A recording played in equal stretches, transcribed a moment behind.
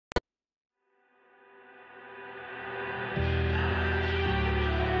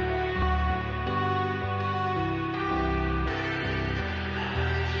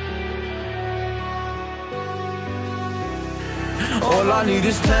All I need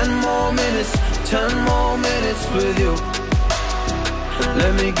is 10 more minutes, 10 more minutes with you.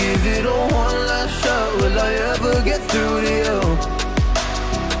 Let me give it a one last shot. Will I ever get through to you?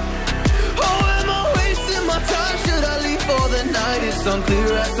 Oh, am I wasting my time? Should I leave for the night? It's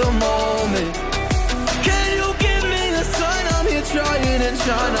unclear at the moment. Can you give me a sign? I'm here trying and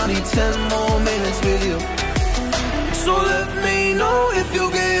trying. I need 10 more minutes with you. So let me know if you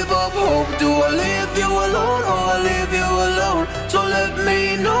gave up hope. Do I leave you alone or I leave you alone? So let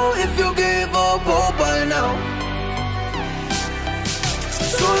me know if you gave up hope by now.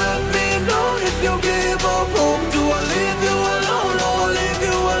 So let me know if you gave up hope. Do I leave you alone or I leave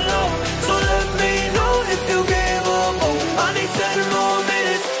you alone? So let me know if you gave up hope. I need 10 more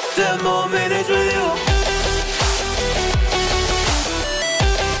minutes, 10 more minutes with you.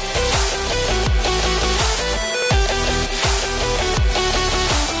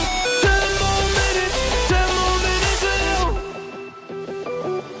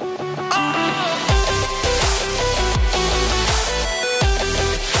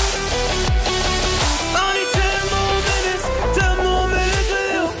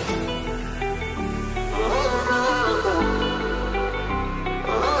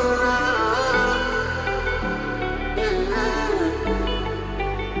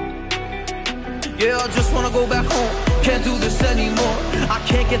 Yeah, I just wanna go back home. Can't do this anymore. I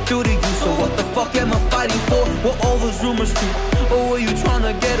can't get through to you, so what the fuck am I fighting for? What all those rumors do? Or were you trying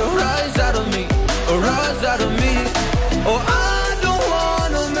to get a rise out of me? A rise out of me? Or I don't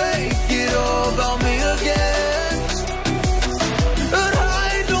wanna make it all about me again. And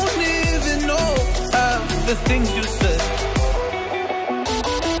I don't even know half the things you said.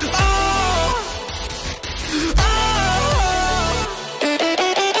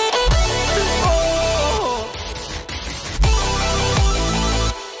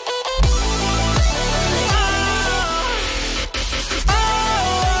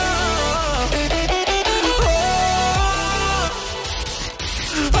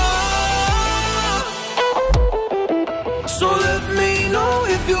 So let me know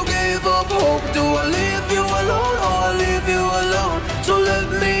if you gave up hope. Do I leave you alone or I leave you alone? So let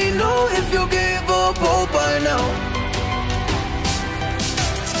me know if you gave up hope by now.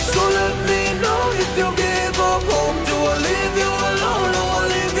 So let me know if you gave up hope. Do I leave you alone or I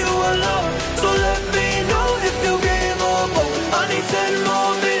leave you alone? So let me know if you gave up hope. I need 10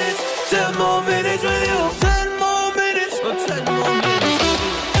 more minutes, 10 more minutes.